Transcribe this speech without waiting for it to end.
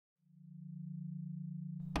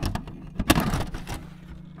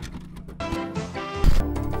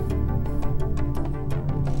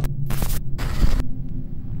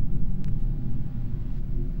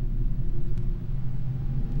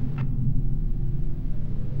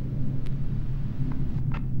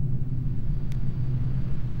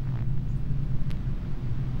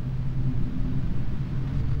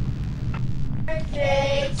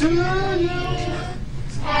to you.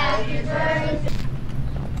 Happy birthday.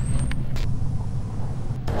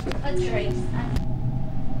 A drink.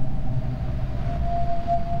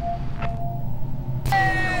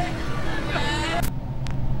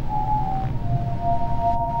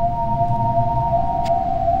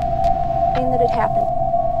 That it happened.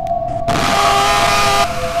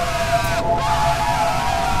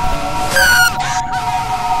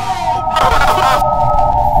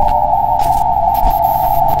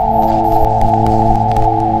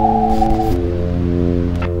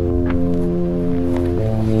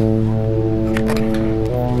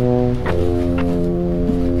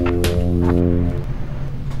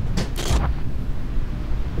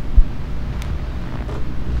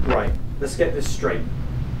 Right, let's get this straight.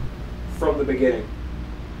 From the beginning.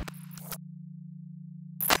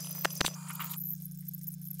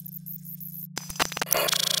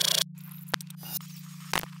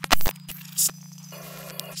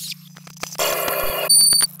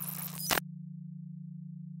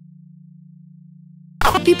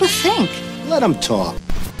 What people think? Let them talk.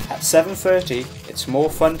 At 7:30, it's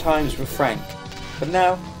more fun times with Frank. But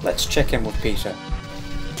now, let's check in with Peter.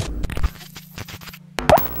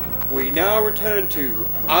 We now return to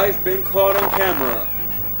I've Been Caught on Camera,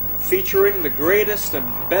 featuring the greatest and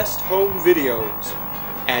best home videos,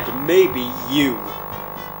 and maybe you.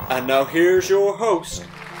 And now here's your host,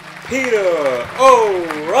 Peter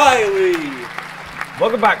O'Reilly.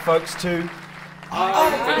 Welcome back, folks, to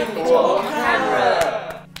I've Been Caught on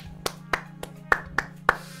Camera.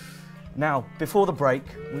 Now, before the break,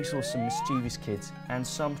 we saw some mischievous kids and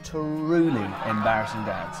some truly embarrassing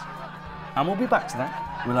dads. And we'll be back to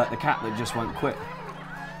that. We're like the cat that just won't quit.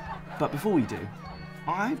 But before we do,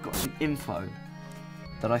 I've got some info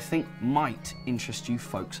that I think might interest you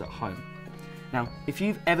folks at home. Now, if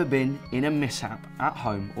you've ever been in a mishap at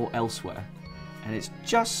home or elsewhere, and it's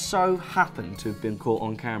just so happened to have been caught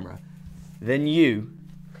on camera, then you,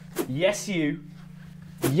 yes you,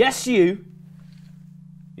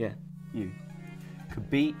 could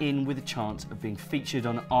be in with a chance of being featured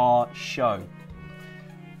on our show.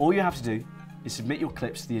 All you have to do is submit your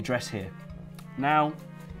clips to the address here. Now,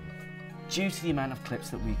 due to the amount of clips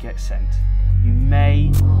that we get sent, you may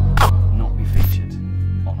not be featured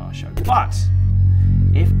on our show. But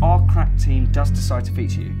if our crack team does decide to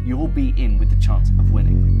feature you, you will be in with the chance of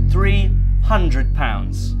winning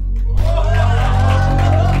 £300.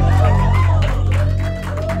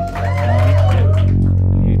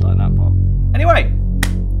 You'd like that part. Anyway,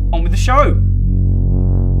 on with the show.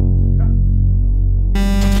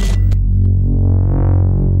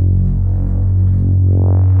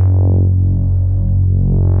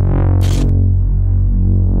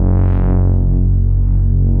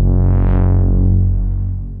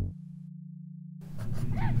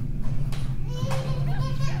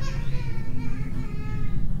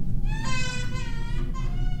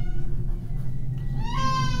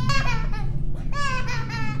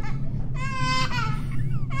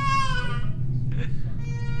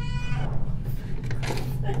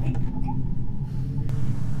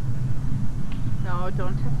 No,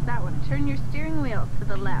 don't touch that one. Turn your steering wheel to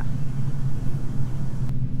the left.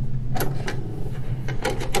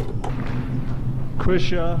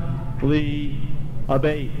 Krisha Lee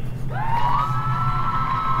Abate.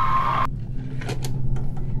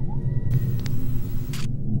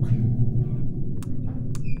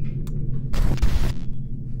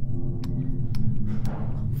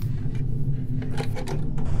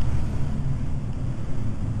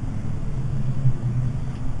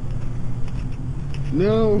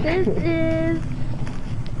 No. This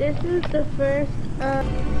is the first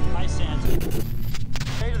Hi, Santa.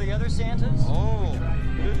 Hey to the other Santas? Oh,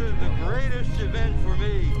 this is the greatest event for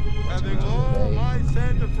me, having all my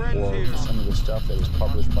Santa friends Or here. some of the stuff that is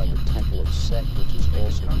published by the Temple of Set, which is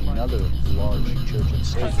also another large church in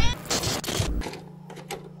Satan.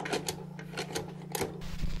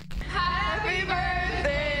 Happy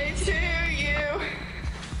birthday to you.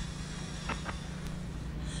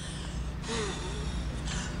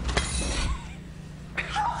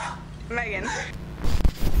 Megan.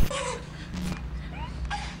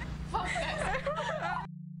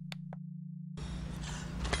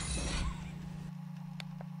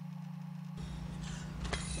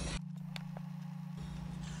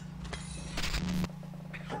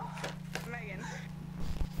 Megan.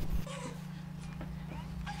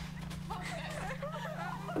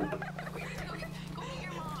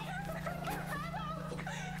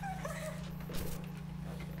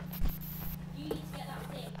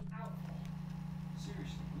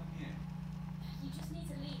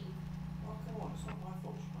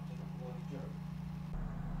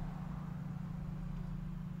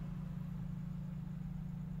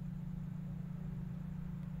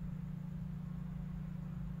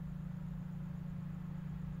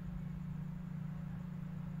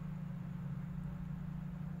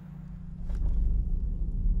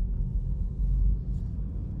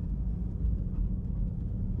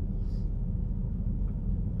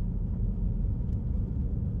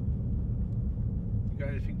 Got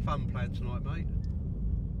anything fun planned tonight, mate?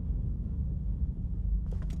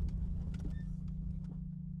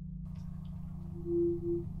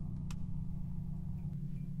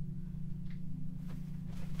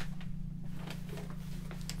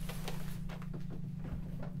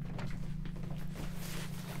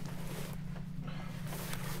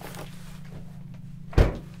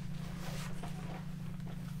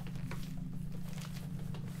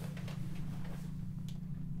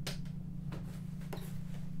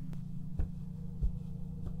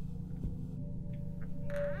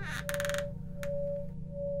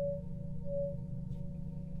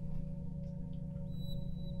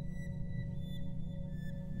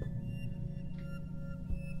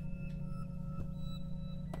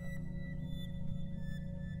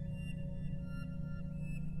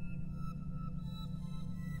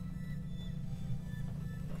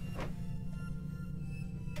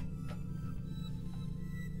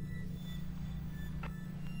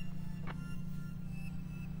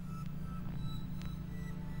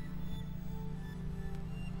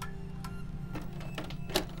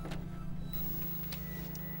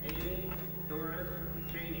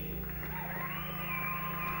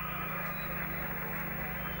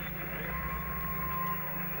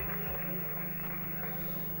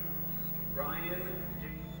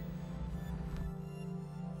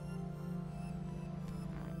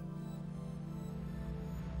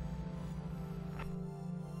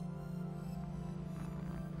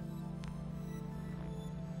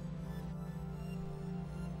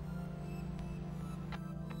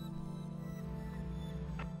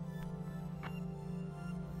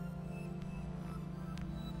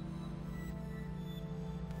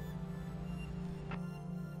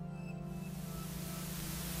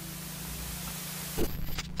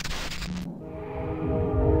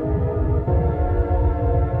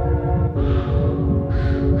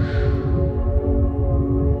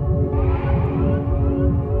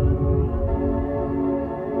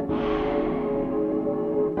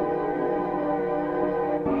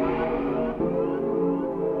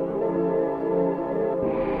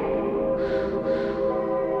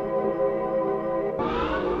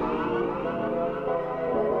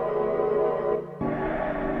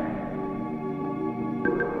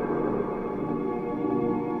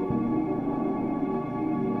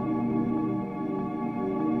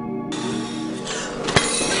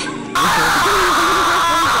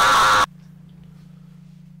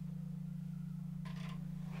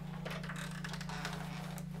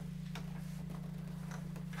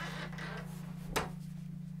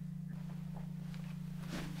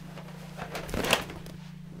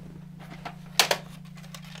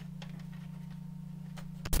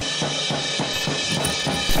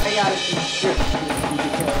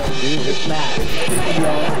 It's mad.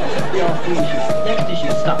 We all see you. Next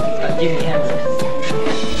issue, stop. Give me hands.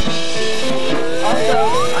 Also,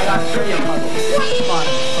 I got trivia puzzles. What's fun?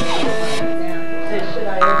 Should I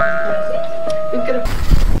press it? We could have.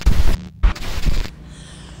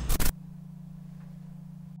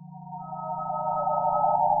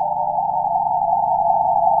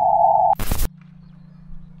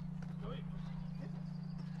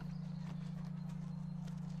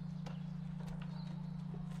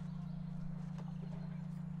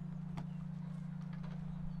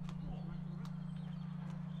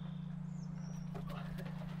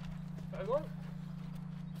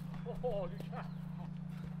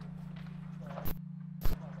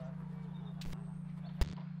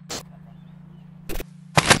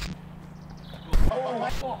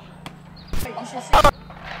 Wait, you should see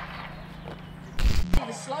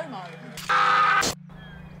the slow-mo.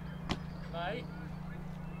 Mate?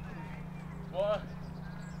 What are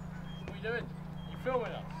you doing? You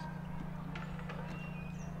filming us?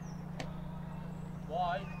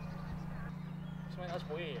 Why? Something that's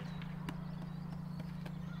weird.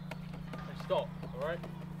 Hey, stop, alright?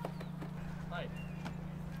 Mate,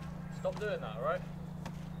 stop doing that, alright?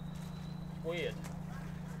 It's weird.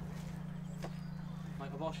 Mate,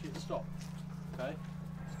 I've asked you to stop, okay?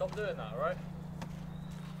 Stop doing that, alright?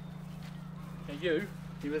 Now you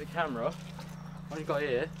with the camera, what you got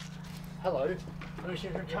here? Hello, let me see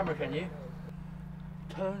your camera, can you?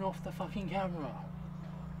 Turn off the fucking camera.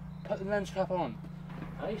 Put the lens cap on.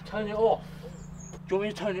 Hey, turn it off. Do you want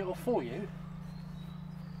me to turn it off for you?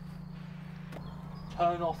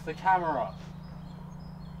 Turn off the camera.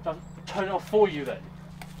 Turn it off for you then.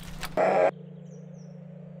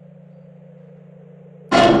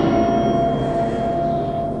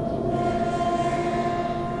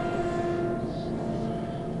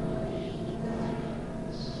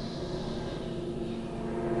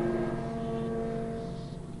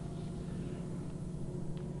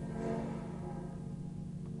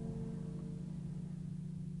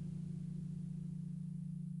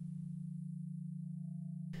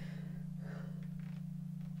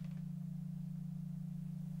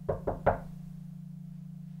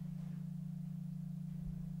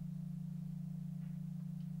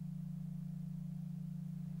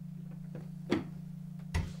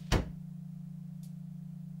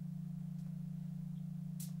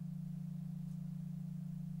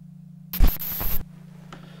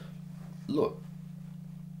 Look,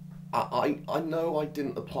 I know I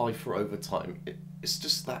didn't apply for overtime. It's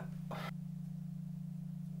just that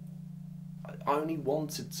I only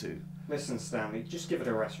wanted to. Listen, Stanley, just give it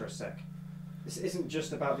a rest for a sec. This isn't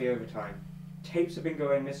just about the overtime. Tapes have been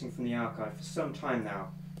going missing from the archive for some time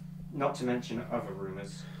now, not to mention other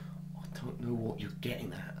rumours. I don't know what you're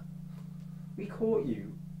getting at. We caught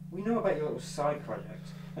you. We know about your little side project.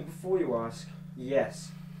 And before you ask,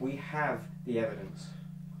 yes, we have the evidence.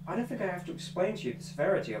 I don't think I have to explain to you the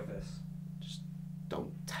severity of this. Just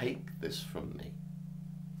don't take this from me.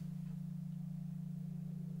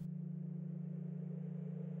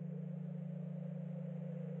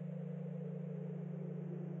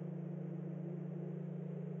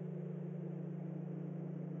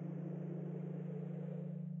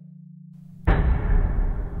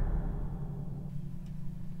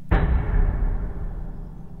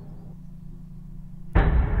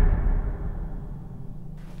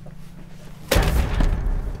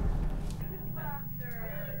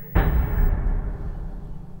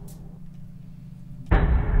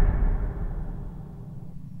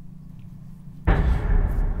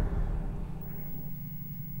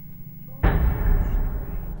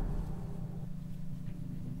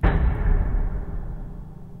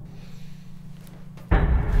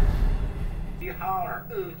 You holler,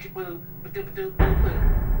 ooh, chiboo, ba-doo, ba-doo, boo, boo.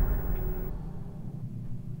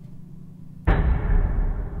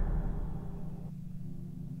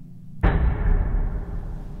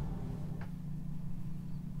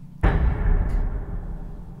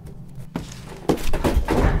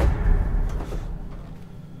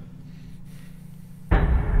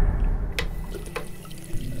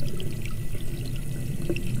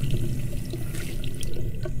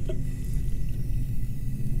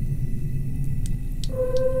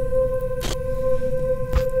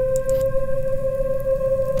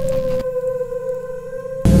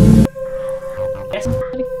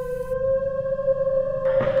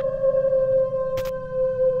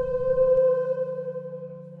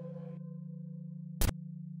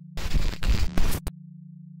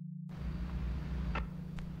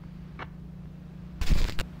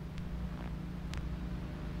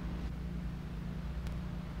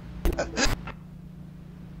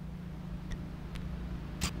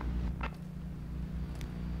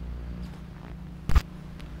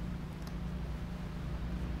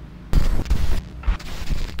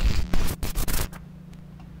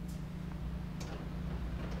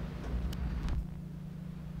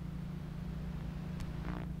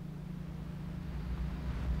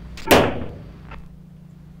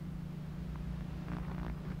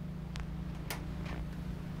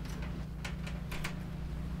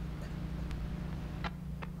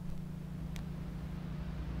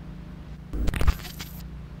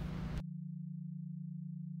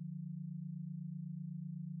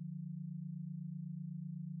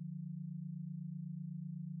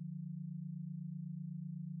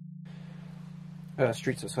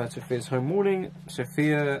 Streets outside Sophia's home morning.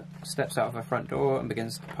 Sophia steps out of her front door and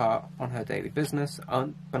begins to depart on her daily business.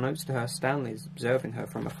 Unbeknownst to her, Stanley is observing her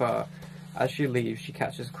from afar. As she leaves, she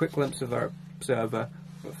catches a quick glimpse of her observer,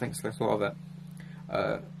 but thinks little of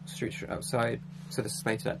it. Streets outside, so this is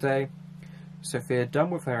later that day. Sophia,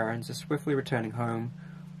 done with her errands, is swiftly returning home,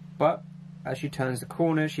 but as she turns the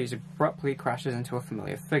corner, she abruptly crashes into a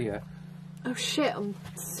familiar figure. Oh shit, I'm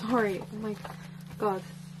sorry. Oh my god.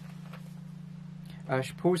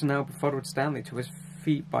 She pulls now befuddled Stanley to his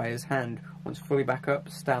feet by his hand. Once fully back up,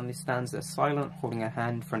 Stanley stands there silent, holding her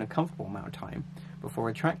hand for an uncomfortable amount of time, before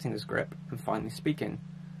retracting his grip and finally speaking.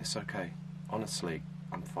 It's okay. Honestly,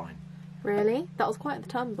 I'm fine. Really? That was quite the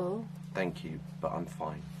tumble. Thank you, but I'm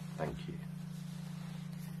fine. Thank you.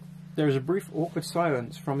 There is a brief awkward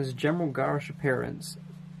silence from his general garish appearance.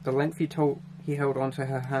 The length he held onto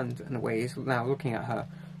her hand and the way he's now looking at her,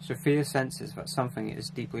 Sophia senses that something is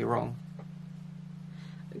deeply wrong.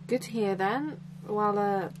 Good to hear then.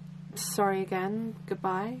 Well, sorry again.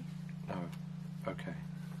 Goodbye. Oh, okay.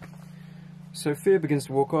 Sophia begins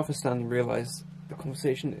to walk off as Stanley realises the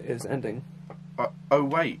conversation is ending. Oh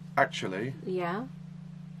wait, actually. Yeah?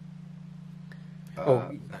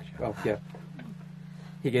 Yeah.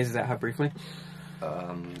 He gazes at her briefly.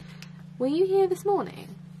 Were you here this morning?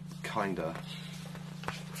 Kinda.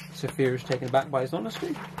 Sophia is taken aback by his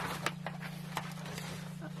honesty.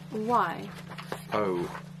 Why? Oh,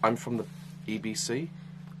 I'm from the EBC?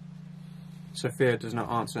 Sophia does not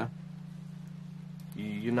answer.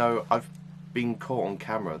 You know, I've been caught on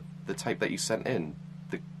camera. The tape that you sent in,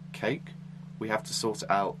 the cake, we have to sort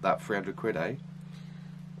it out, that 300 quid, eh?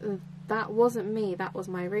 That wasn't me, that was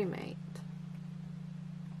my roommate.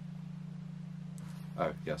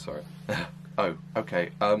 Oh, yeah, sorry. Oh,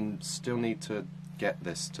 okay. Still need to get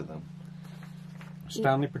this to them.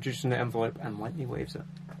 Stanley produces an envelope and lightly waves it.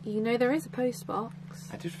 You know there is a post box.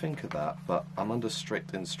 I did think of that, but I'm under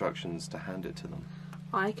strict instructions to hand it to them.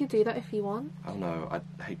 I could do that if you want. Oh no, I'd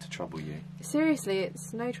hate to trouble you. Seriously,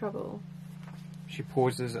 it's no trouble. She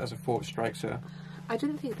pauses as a thought strikes her. I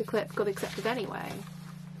didn't think the clip got accepted anyway.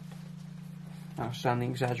 Now Stanley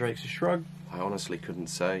exaggerates a shrug. I honestly couldn't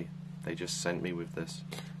say. They just sent me with this.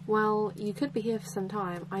 Well, you could be here for some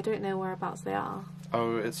time. I don't know whereabouts they are.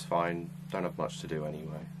 Oh, it's fine. Don't have much to do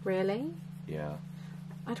anyway. Really? Yeah.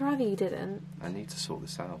 I'd rather you didn't. I need to sort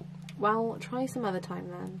this out. Well, try some other time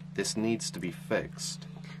then. This needs to be fixed.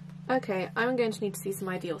 Okay, I'm going to need to see some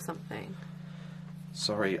ID or something.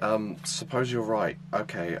 Sorry, suppose you're right.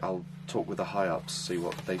 Okay, I'll talk with the high-ups, see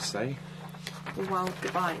what they say. Well,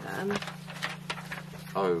 goodbye then.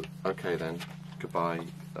 Oh, okay then. Goodbye,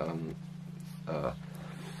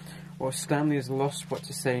 While Stanley has lost what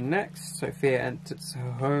to say next, Sophia enters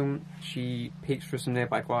her home. She peeks through some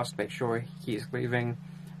nearby glass to make sure he is leaving.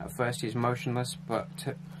 At first he is motionless,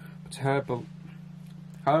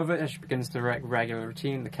 however, as she begins the regular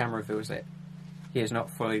routine, the camera reveals it. He is not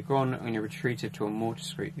fully gone, only retreated to a more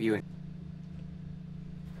discreet viewing.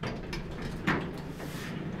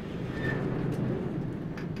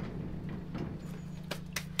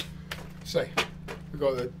 So, we've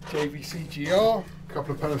got the JVC-GR, a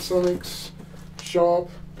couple of Panasonics, Sharp,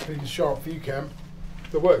 including Sharp View Cam.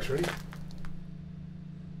 That works, really.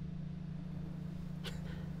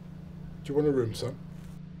 Do you want a room, son?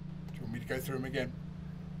 Do you want me to go through them again?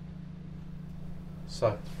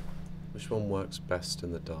 So, which one works best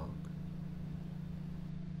in the dark?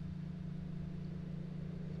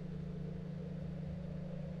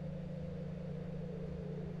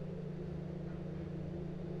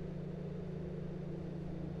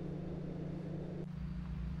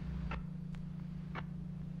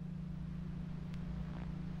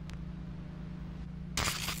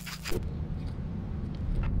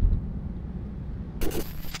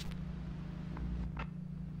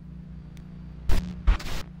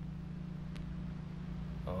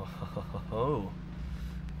 Oh,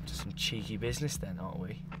 to some cheeky business then, aren't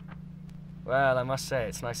we? Well, I must say,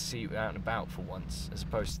 it's nice to see you out and about for once, as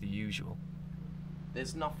opposed to the usual.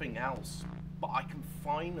 There's nothing else, but I can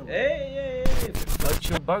finally... Hey, if it floats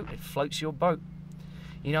your boat, it floats your boat.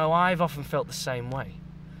 You know, I've often felt the same way.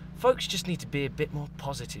 Folks just need to be a bit more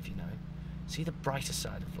positive, you know. See the brighter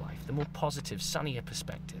side of life, the more positive, sunnier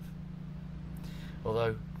perspective.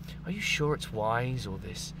 Although, are you sure it's wise, or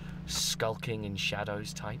this skulking in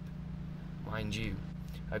shadows type? Mind you,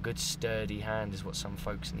 a good sturdy hand is what some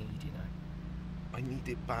folks need, you know. I need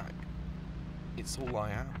it back. It's all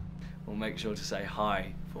I am. Well, make sure to say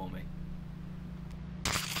hi for me.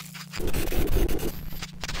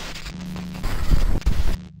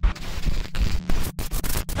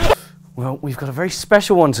 Well, we've got a very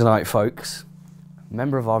special one tonight, folks. A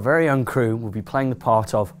member of our very own crew will be playing the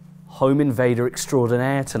part of Home Invader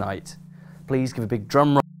Extraordinaire tonight. Please give a big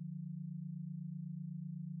drum roll.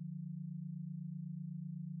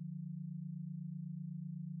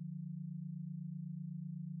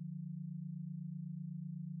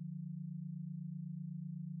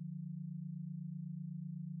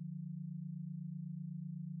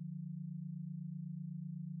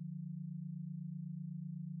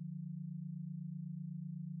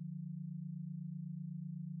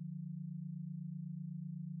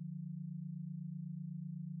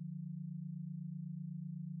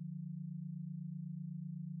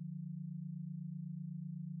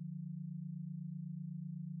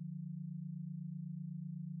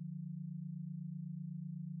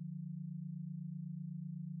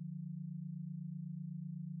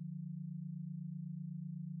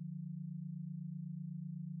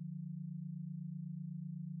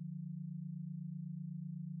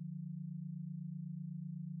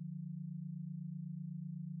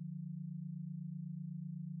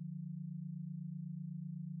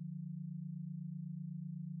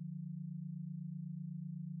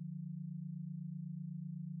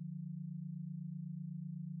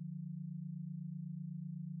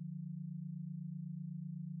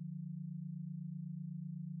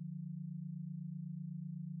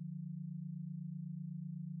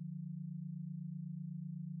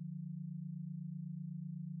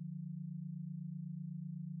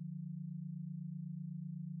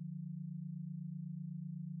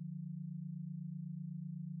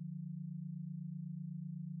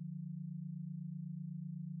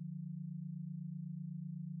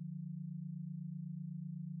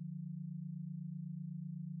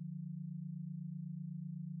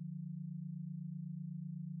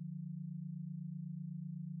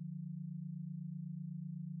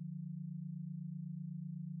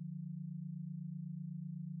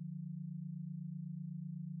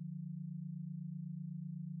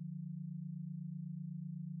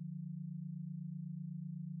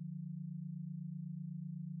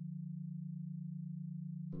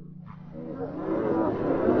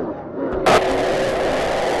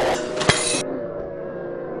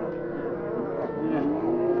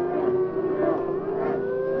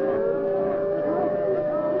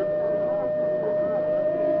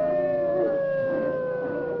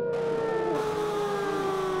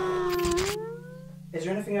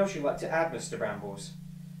 anything else you'd like to add, Mr. Brambles?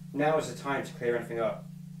 Now is the time to clear anything up.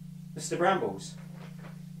 Mr. Brambles?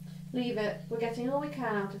 Leave it. We're getting all we can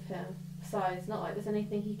out of him. Besides, not like there's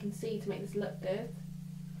anything he can see to make this look good.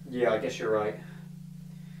 Yeah, I guess you're right.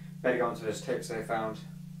 Better get onto those tips they found.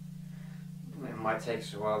 It might take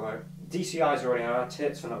us a while though. DCI's already on our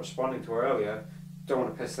tits for not responding to her earlier. Don't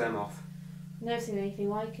want to piss them off. Never seen anything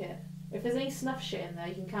like it. If there's any snuff shit in there,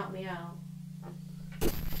 you can count me out.